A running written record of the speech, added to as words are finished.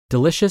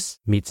Delicious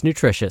meets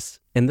nutritious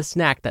in the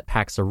snack that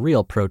packs a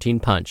real protein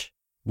punch.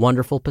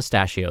 Wonderful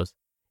Pistachios.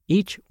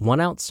 Each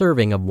 1-ounce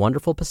serving of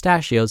Wonderful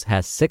Pistachios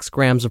has 6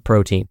 grams of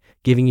protein,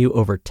 giving you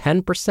over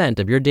 10%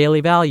 of your daily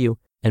value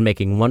and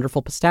making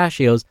Wonderful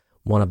Pistachios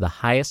one of the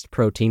highest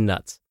protein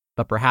nuts.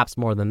 But perhaps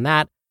more than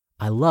that,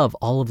 I love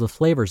all of the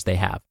flavors they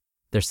have.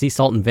 Their sea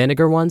salt and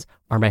vinegar ones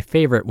are my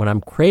favorite when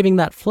I'm craving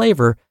that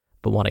flavor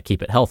but want to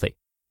keep it healthy.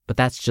 But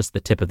that's just the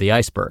tip of the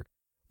iceberg.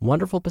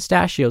 Wonderful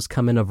Pistachios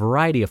come in a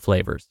variety of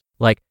flavors,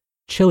 like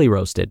chili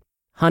roasted,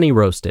 honey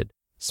roasted,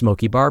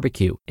 smoky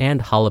barbecue,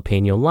 and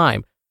jalapeno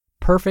lime,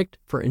 perfect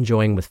for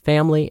enjoying with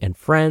family and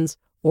friends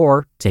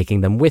or taking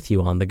them with you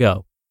on the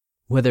go.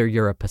 Whether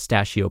you're a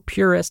pistachio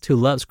purist who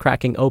loves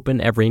cracking open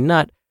every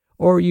nut,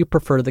 or you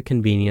prefer the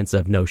convenience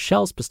of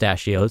no-shells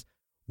pistachios,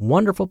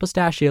 Wonderful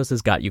Pistachios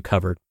has got you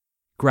covered.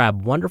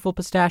 Grab Wonderful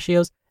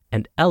Pistachios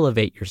and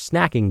elevate your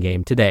snacking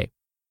game today.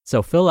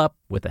 So fill up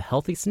with a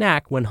healthy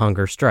snack when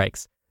hunger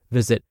strikes.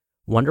 Visit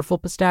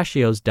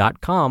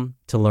wonderfulpistachios.com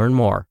to learn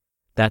more.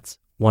 That's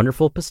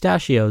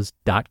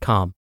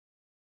wonderfulpistachios.com.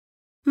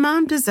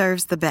 Mom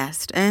deserves the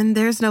best, and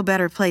there's no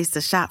better place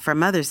to shop for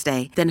Mother's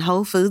Day than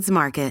Whole Foods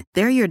Market.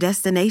 They're your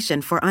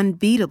destination for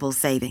unbeatable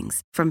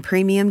savings, from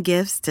premium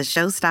gifts to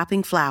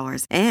show-stopping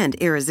flowers and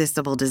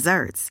irresistible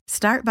desserts.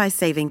 Start by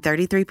saving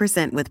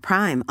 33% with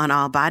Prime on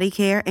all body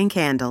care and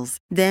candles.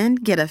 Then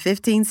get a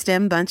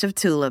 15-stem bunch of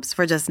tulips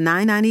for just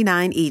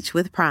 $9.99 each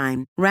with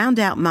Prime. Round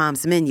out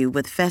Mom's menu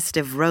with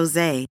festive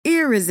rosé,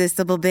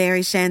 irresistible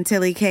berry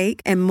chantilly cake,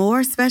 and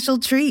more special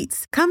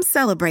treats. Come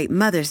celebrate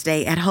Mother's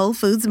Day at Whole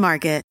Foods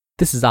Market.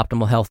 This is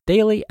Optimal Health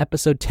Daily,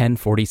 episode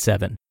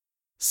 1047.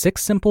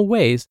 6 Simple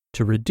Ways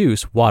to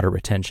Reduce Water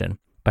Retention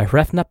by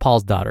Hrefna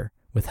Palsdottir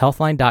with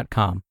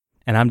Healthline.com.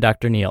 And I'm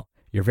Dr. Neil,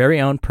 your very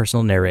own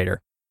personal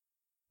narrator.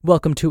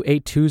 Welcome to a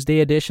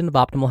Tuesday edition of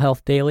Optimal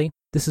Health Daily.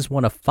 This is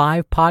one of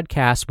 5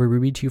 podcasts where we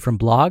read to you from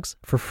blogs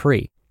for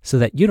free so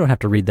that you don't have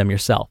to read them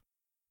yourself.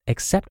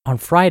 Except on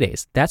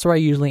Fridays, that's where I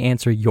usually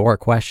answer your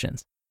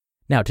questions.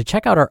 Now, to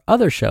check out our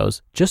other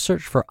shows, just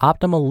search for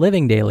Optimal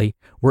Living Daily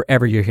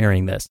wherever you're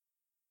hearing this.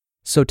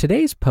 So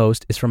today's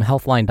post is from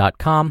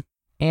Healthline.com,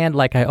 and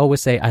like I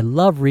always say, I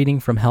love reading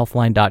from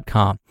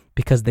Healthline.com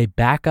because they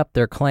back up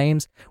their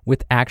claims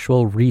with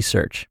actual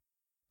research.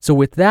 So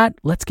with that,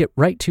 let's get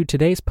right to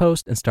today's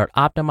post and start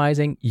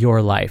optimizing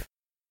your life.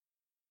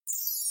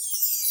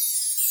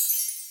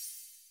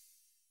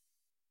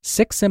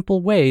 6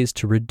 Simple Ways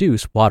to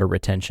Reduce Water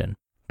Retention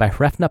by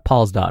Hrefna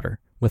Palsdottir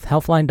with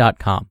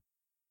Healthline.com.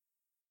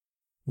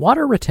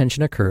 Water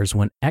retention occurs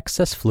when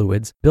excess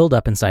fluids build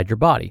up inside your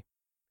body.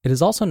 It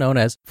is also known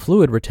as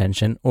fluid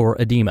retention or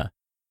edema.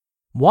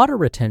 Water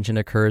retention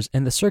occurs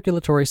in the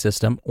circulatory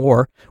system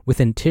or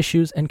within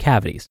tissues and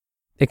cavities.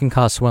 It can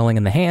cause swelling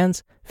in the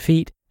hands,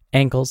 feet,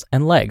 ankles,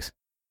 and legs.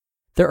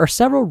 There are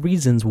several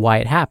reasons why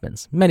it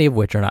happens, many of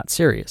which are not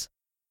serious.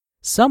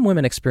 Some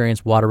women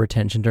experience water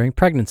retention during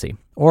pregnancy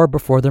or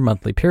before their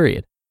monthly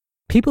period.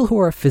 People who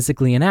are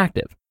physically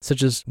inactive,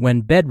 such as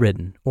when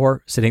bedridden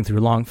or sitting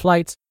through long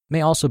flights, may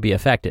also be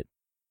affected.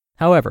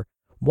 However,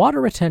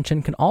 water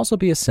retention can also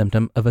be a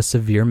symptom of a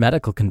severe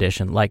medical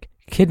condition like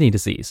kidney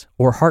disease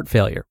or heart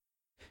failure.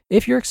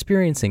 If you're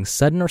experiencing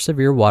sudden or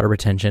severe water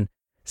retention,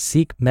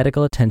 seek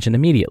medical attention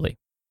immediately.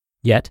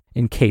 Yet,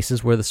 in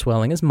cases where the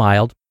swelling is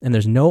mild and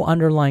there's no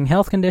underlying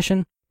health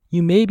condition,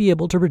 you may be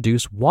able to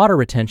reduce water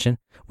retention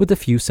with a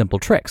few simple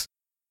tricks.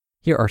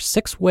 Here are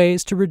 6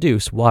 ways to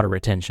reduce water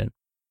retention.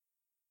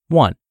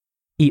 1.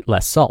 Eat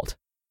less salt.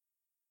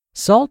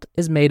 Salt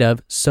is made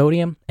of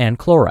sodium and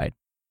chloride.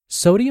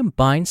 Sodium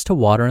binds to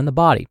water in the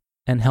body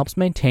and helps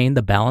maintain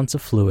the balance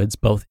of fluids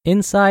both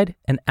inside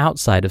and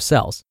outside of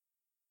cells.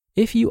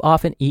 If you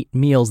often eat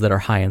meals that are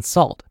high in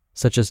salt,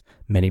 such as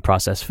many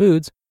processed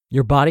foods,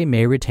 your body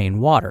may retain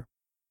water.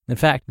 In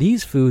fact,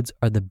 these foods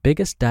are the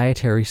biggest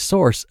dietary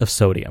source of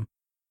sodium.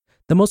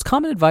 The most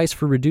common advice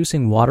for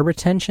reducing water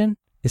retention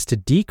is to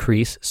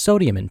decrease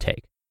sodium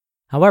intake.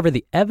 However,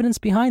 the evidence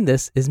behind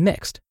this is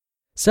mixed.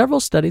 Several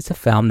studies have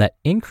found that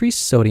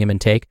increased sodium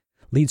intake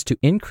leads to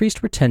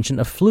increased retention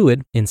of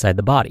fluid inside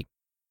the body.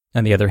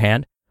 On the other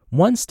hand,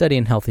 one study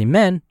in healthy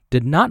men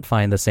did not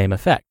find the same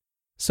effect,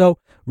 so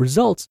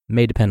results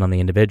may depend on the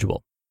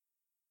individual.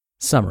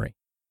 Summary.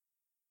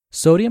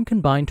 Sodium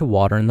can bind to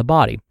water in the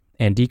body,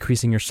 and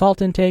decreasing your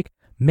salt intake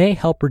may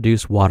help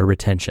reduce water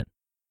retention.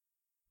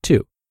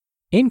 2.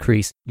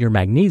 Increase your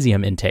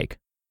magnesium intake.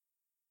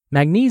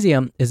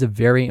 Magnesium is a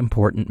very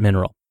important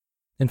mineral.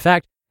 In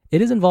fact,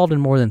 it is involved in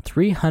more than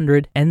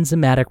 300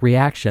 enzymatic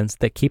reactions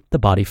that keep the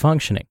body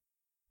functioning.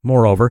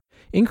 Moreover,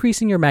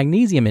 increasing your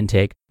magnesium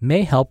intake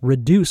may help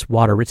reduce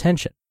water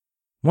retention.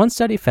 One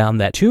study found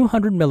that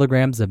 200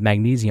 milligrams of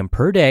magnesium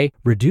per day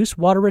reduced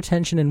water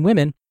retention in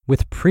women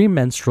with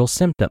premenstrual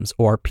symptoms,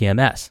 or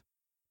PMS.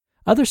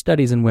 Other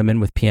studies in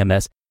women with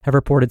PMS have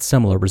reported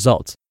similar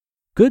results.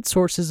 Good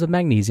sources of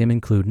magnesium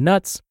include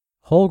nuts,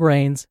 whole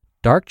grains,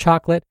 dark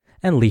chocolate,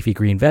 and leafy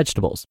green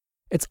vegetables.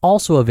 It's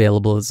also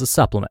available as a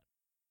supplement.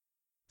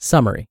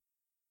 Summary.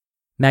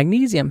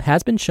 Magnesium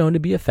has been shown to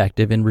be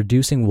effective in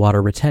reducing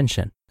water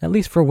retention, at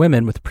least for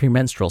women with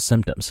premenstrual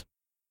symptoms.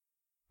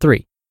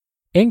 3.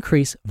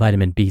 Increase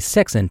vitamin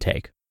B6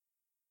 intake.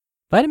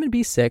 Vitamin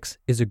B6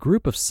 is a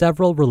group of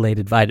several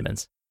related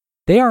vitamins.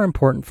 They are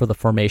important for the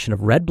formation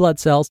of red blood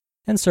cells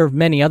and serve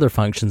many other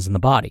functions in the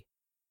body.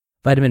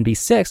 Vitamin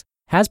B6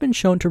 has been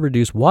shown to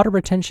reduce water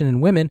retention in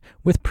women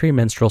with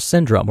premenstrual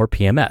syndrome or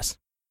PMS.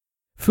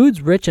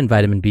 Foods rich in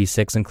vitamin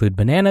B6 include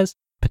bananas,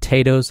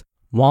 potatoes,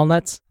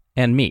 walnuts,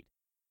 and meat.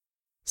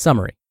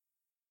 Summary.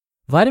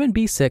 Vitamin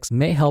B6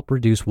 may help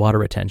reduce water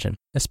retention,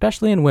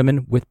 especially in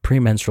women with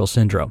premenstrual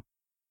syndrome.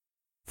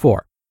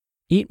 4.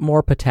 Eat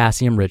more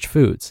potassium-rich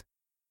foods.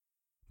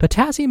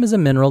 Potassium is a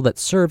mineral that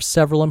serves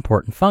several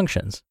important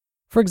functions.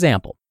 For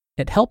example,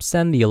 it helps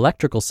send the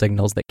electrical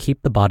signals that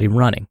keep the body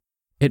running.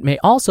 It may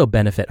also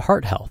benefit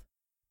heart health.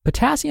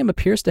 Potassium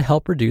appears to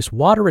help reduce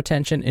water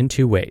retention in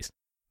 2 ways,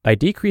 by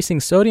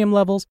decreasing sodium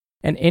levels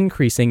and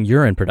increasing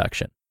urine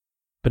production.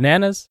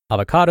 Bananas,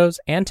 avocados,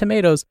 and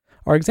tomatoes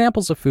are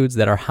examples of foods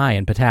that are high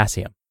in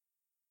potassium.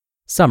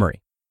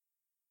 Summary.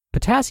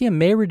 Potassium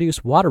may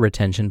reduce water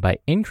retention by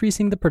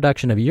increasing the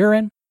production of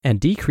urine and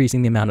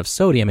decreasing the amount of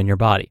sodium in your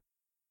body.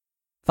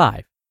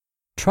 5.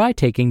 Try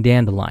taking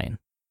dandelion.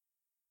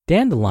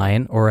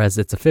 Dandelion, or as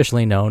it's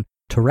officially known,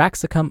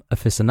 Taraxacum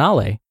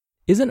officinale,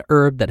 is an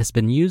herb that has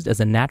been used as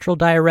a natural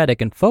diuretic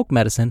in folk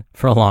medicine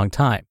for a long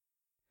time.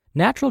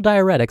 Natural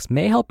diuretics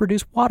may help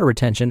reduce water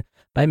retention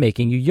by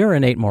making you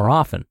urinate more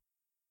often.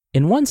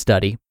 In one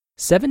study,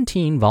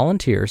 17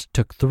 volunteers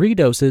took 3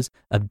 doses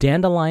of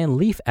dandelion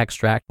leaf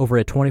extract over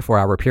a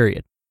 24-hour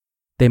period.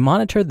 They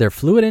monitored their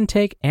fluid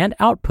intake and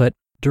output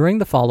during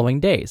the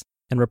following days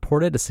and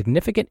reported a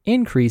significant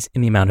increase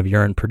in the amount of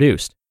urine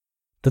produced.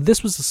 Though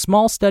this was a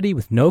small study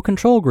with no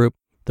control group,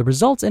 the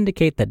results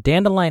indicate that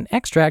dandelion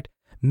extract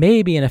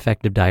may be an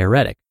effective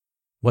diuretic.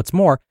 What's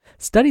more,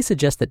 studies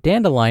suggest that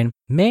dandelion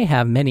may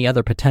have many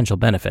other potential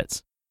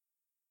benefits.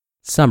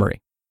 Summary.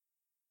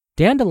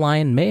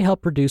 Dandelion may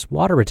help reduce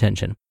water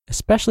retention,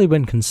 especially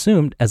when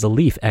consumed as a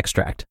leaf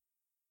extract.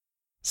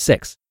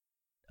 6.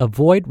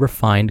 Avoid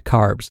refined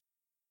carbs.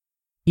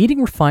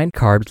 Eating refined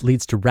carbs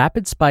leads to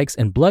rapid spikes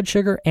in blood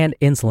sugar and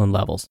insulin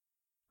levels.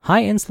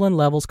 High insulin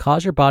levels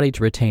cause your body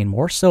to retain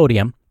more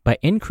sodium by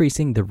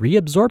increasing the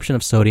reabsorption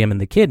of sodium in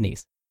the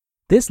kidneys.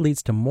 This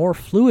leads to more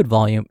fluid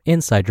volume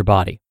inside your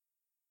body.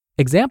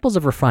 Examples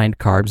of refined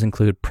carbs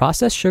include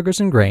processed sugars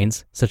and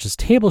grains, such as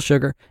table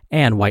sugar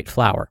and white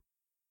flour.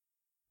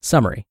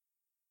 Summary.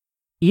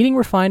 Eating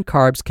refined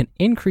carbs can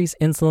increase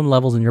insulin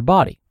levels in your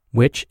body,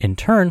 which, in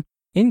turn,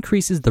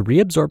 increases the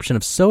reabsorption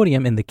of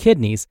sodium in the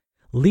kidneys,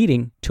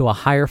 leading to a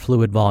higher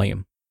fluid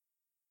volume.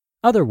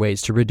 Other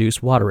ways to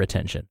reduce water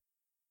retention.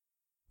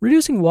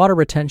 Reducing water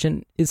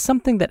retention is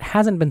something that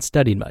hasn't been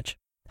studied much.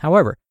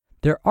 However,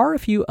 there are a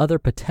few other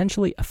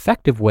potentially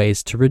effective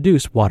ways to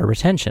reduce water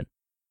retention.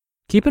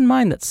 Keep in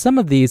mind that some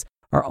of these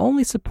are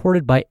only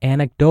supported by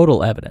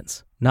anecdotal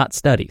evidence, not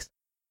studies.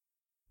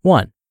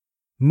 1.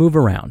 Move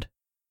around.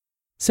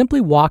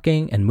 Simply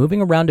walking and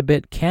moving around a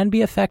bit can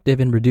be effective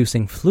in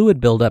reducing fluid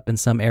buildup in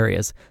some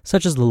areas,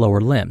 such as the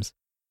lower limbs.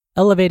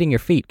 Elevating your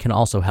feet can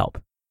also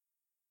help.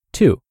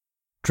 2.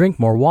 Drink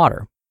more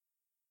water.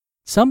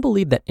 Some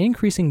believe that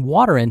increasing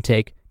water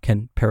intake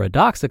can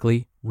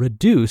paradoxically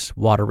reduce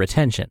water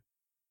retention.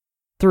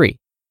 3.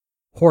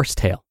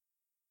 Horsetail.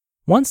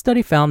 One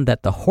study found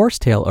that the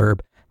horsetail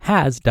herb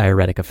has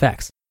diuretic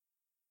effects.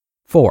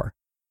 4.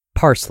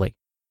 Parsley.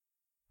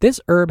 This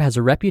herb has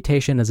a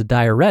reputation as a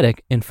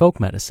diuretic in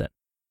folk medicine.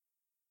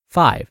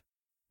 5.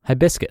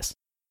 Hibiscus.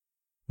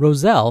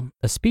 Roselle,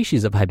 a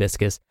species of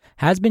hibiscus,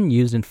 has been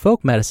used in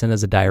folk medicine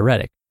as a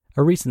diuretic.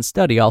 A recent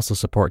study also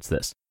supports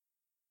this.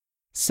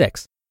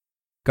 6.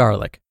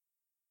 Garlic.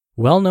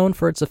 Well known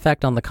for its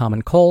effect on the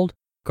common cold,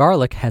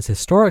 garlic has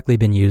historically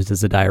been used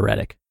as a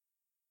diuretic.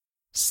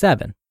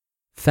 7.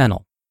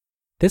 Fennel.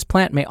 This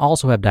plant may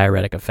also have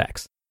diuretic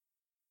effects.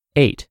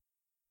 8.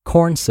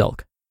 Corn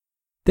silk.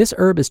 This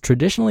herb is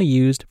traditionally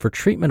used for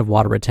treatment of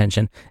water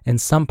retention in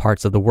some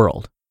parts of the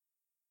world.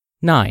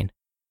 9.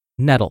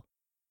 Nettle.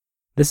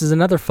 This is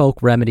another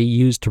folk remedy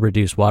used to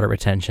reduce water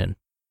retention.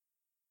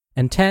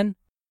 And 10.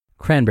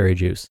 Cranberry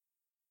juice.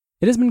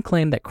 It has been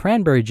claimed that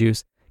cranberry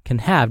juice can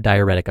have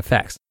diuretic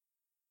effects.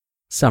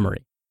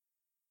 Summary.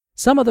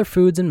 Some other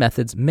foods and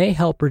methods may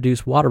help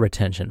reduce water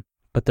retention,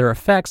 but their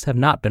effects have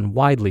not been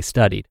widely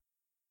studied.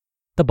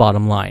 The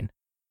bottom line.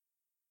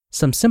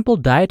 Some simple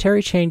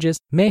dietary changes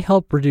may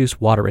help reduce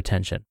water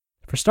retention.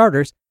 For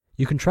starters,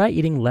 you can try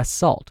eating less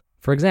salt,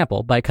 for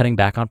example, by cutting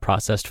back on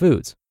processed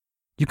foods.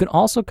 You can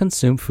also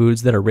consume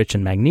foods that are rich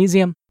in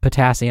magnesium,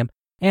 potassium,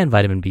 and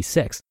vitamin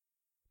B6.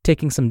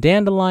 Taking some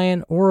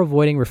dandelion or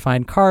avoiding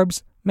refined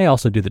carbs may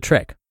also do the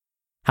trick.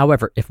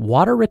 However, if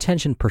water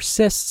retention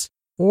persists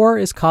or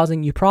is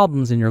causing you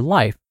problems in your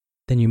life,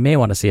 then you may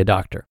want to see a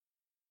doctor.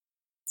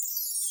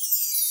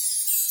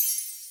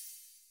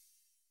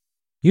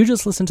 You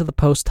just listened to the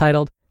post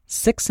titled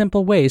 6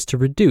 Simple Ways to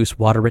Reduce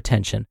Water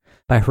Retention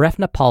by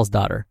Hrefna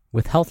Palsdottir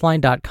with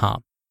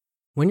Healthline.com.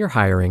 When you're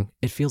hiring,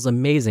 it feels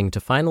amazing to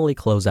finally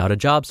close out a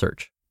job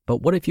search.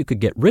 But what if you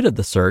could get rid of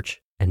the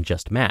search and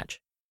just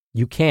match?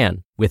 You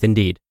can with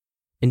Indeed.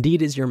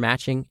 Indeed is your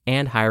matching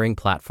and hiring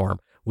platform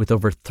with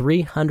over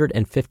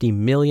 350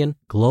 million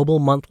global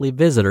monthly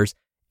visitors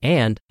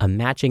and a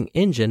matching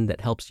engine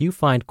that helps you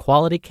find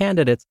quality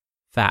candidates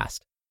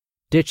fast.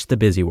 Ditch the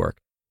busy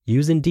work.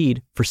 Use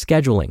Indeed for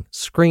scheduling,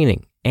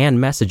 screening, and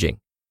messaging.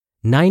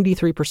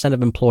 93%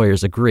 of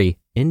employers agree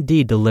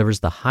Indeed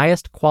delivers the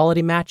highest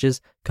quality matches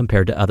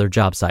compared to other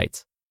job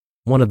sites.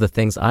 One of the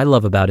things I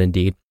love about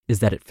Indeed is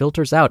that it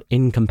filters out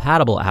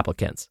incompatible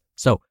applicants.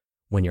 So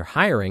when you're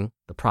hiring,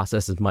 the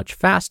process is much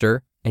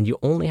faster and you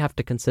only have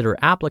to consider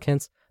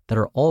applicants that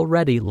are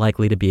already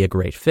likely to be a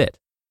great fit.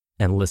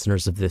 And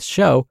listeners of this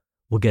show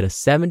will get a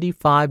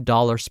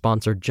 $75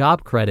 sponsored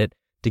job credit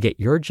to get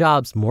your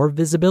jobs more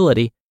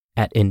visibility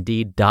at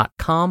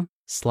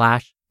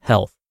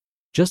Indeed.com/health.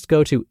 Just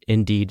go to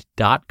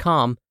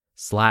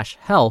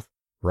Indeed.com/health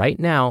right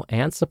now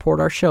and support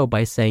our show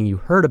by saying you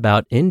heard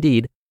about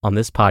Indeed on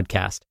this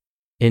podcast.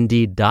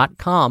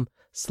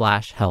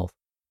 Indeed.com/health.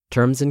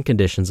 Terms and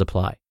conditions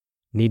apply.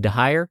 Need to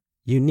hire?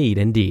 You need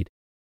Indeed.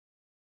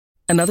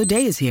 Another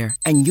day is here,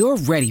 and you're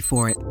ready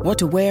for it. What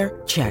to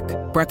wear? Check.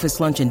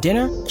 Breakfast, lunch, and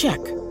dinner? Check.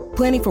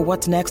 Planning for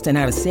what's next and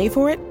how to save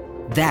for it?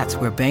 That's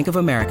where Bank of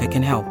America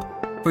can help.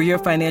 For your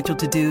financial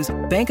to-dos,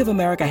 Bank of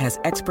America has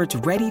experts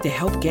ready to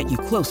help get you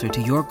closer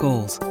to your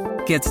goals.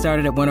 Get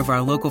started at one of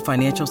our local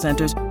financial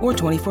centers or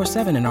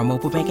 24/7 in our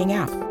mobile banking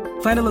app.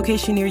 Find a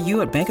location near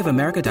you at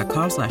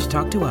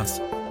bankofamerica.com/talktous.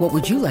 What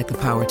would you like the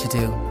power to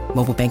do?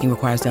 Mobile banking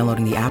requires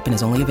downloading the app and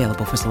is only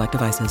available for select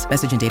devices.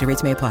 Message and data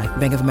rates may apply.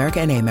 Bank of America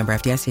N.A., member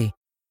FDIC.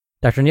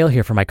 Dr. Neil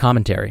here for my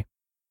commentary.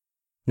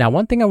 Now,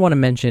 one thing I want to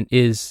mention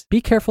is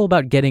be careful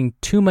about getting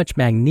too much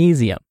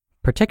magnesium,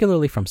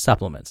 particularly from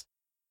supplements.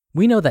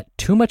 We know that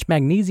too much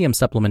magnesium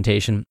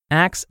supplementation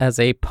acts as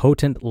a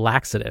potent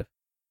laxative.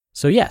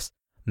 So yes,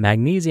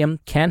 magnesium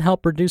can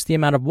help reduce the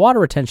amount of water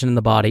retention in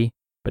the body,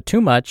 but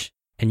too much,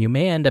 and you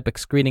may end up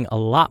excreting a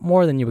lot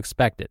more than you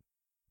expected.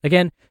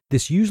 Again,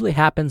 this usually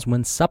happens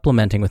when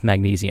supplementing with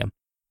magnesium.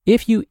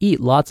 If you eat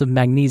lots of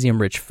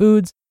magnesium-rich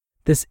foods,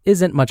 this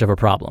isn't much of a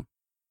problem.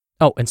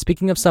 Oh, and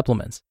speaking of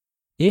supplements,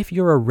 if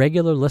you're a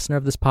regular listener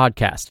of this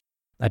podcast,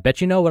 I bet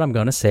you know what I'm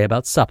going to say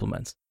about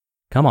supplements.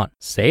 Come on,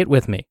 say it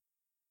with me.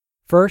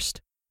 First,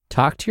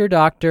 talk to your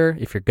doctor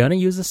if you're going to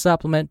use a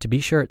supplement to be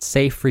sure it's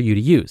safe for you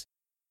to use.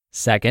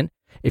 Second,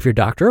 if your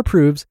doctor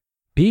approves,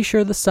 be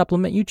sure the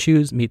supplement you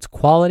choose meets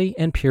quality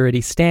and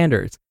purity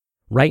standards.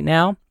 Right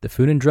now, the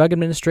Food and Drug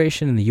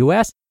Administration in the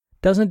US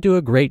doesn't do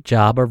a great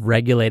job of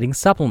regulating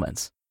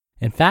supplements.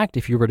 In fact,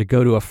 if you were to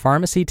go to a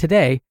pharmacy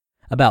today,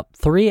 about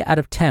 3 out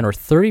of 10 or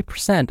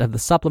 30% of the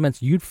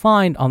supplements you'd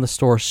find on the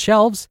store's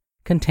shelves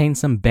contain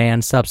some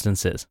banned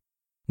substances.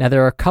 Now,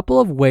 there are a couple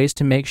of ways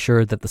to make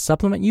sure that the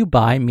supplement you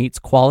buy meets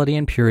quality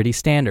and purity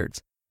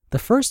standards. The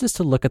first is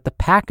to look at the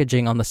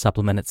packaging on the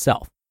supplement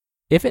itself.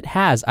 If it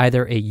has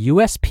either a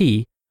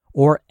USP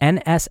or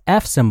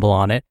NSF symbol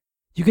on it,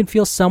 you can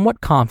feel somewhat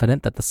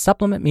confident that the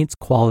supplement meets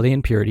quality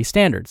and purity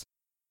standards.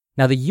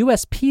 Now, the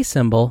USP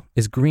symbol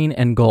is green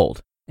and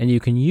gold, and you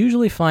can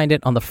usually find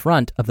it on the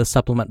front of the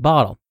supplement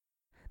bottle.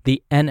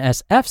 The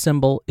NSF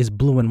symbol is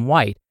blue and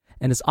white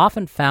and is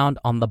often found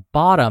on the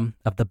bottom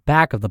of the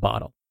back of the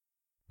bottle.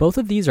 Both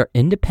of these are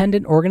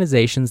independent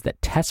organizations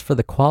that test for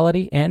the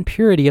quality and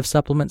purity of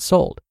supplements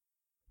sold.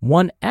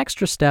 One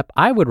extra step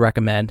I would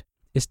recommend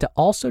is to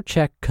also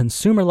check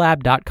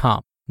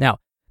consumerlab.com. Now,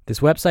 this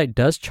website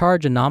does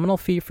charge a nominal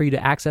fee for you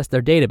to access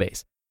their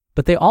database,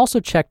 but they also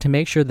check to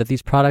make sure that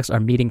these products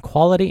are meeting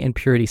quality and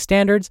purity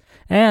standards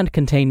and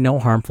contain no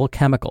harmful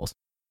chemicals.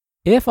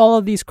 If all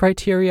of these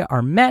criteria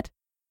are met,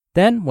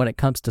 then when it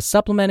comes to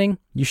supplementing,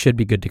 you should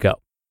be good to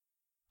go.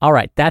 All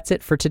right, that's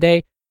it for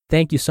today.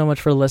 Thank you so much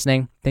for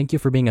listening. Thank you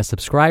for being a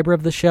subscriber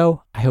of the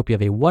show. I hope you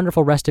have a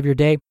wonderful rest of your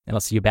day, and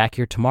I'll see you back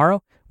here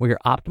tomorrow where your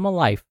optimal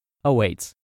life awaits.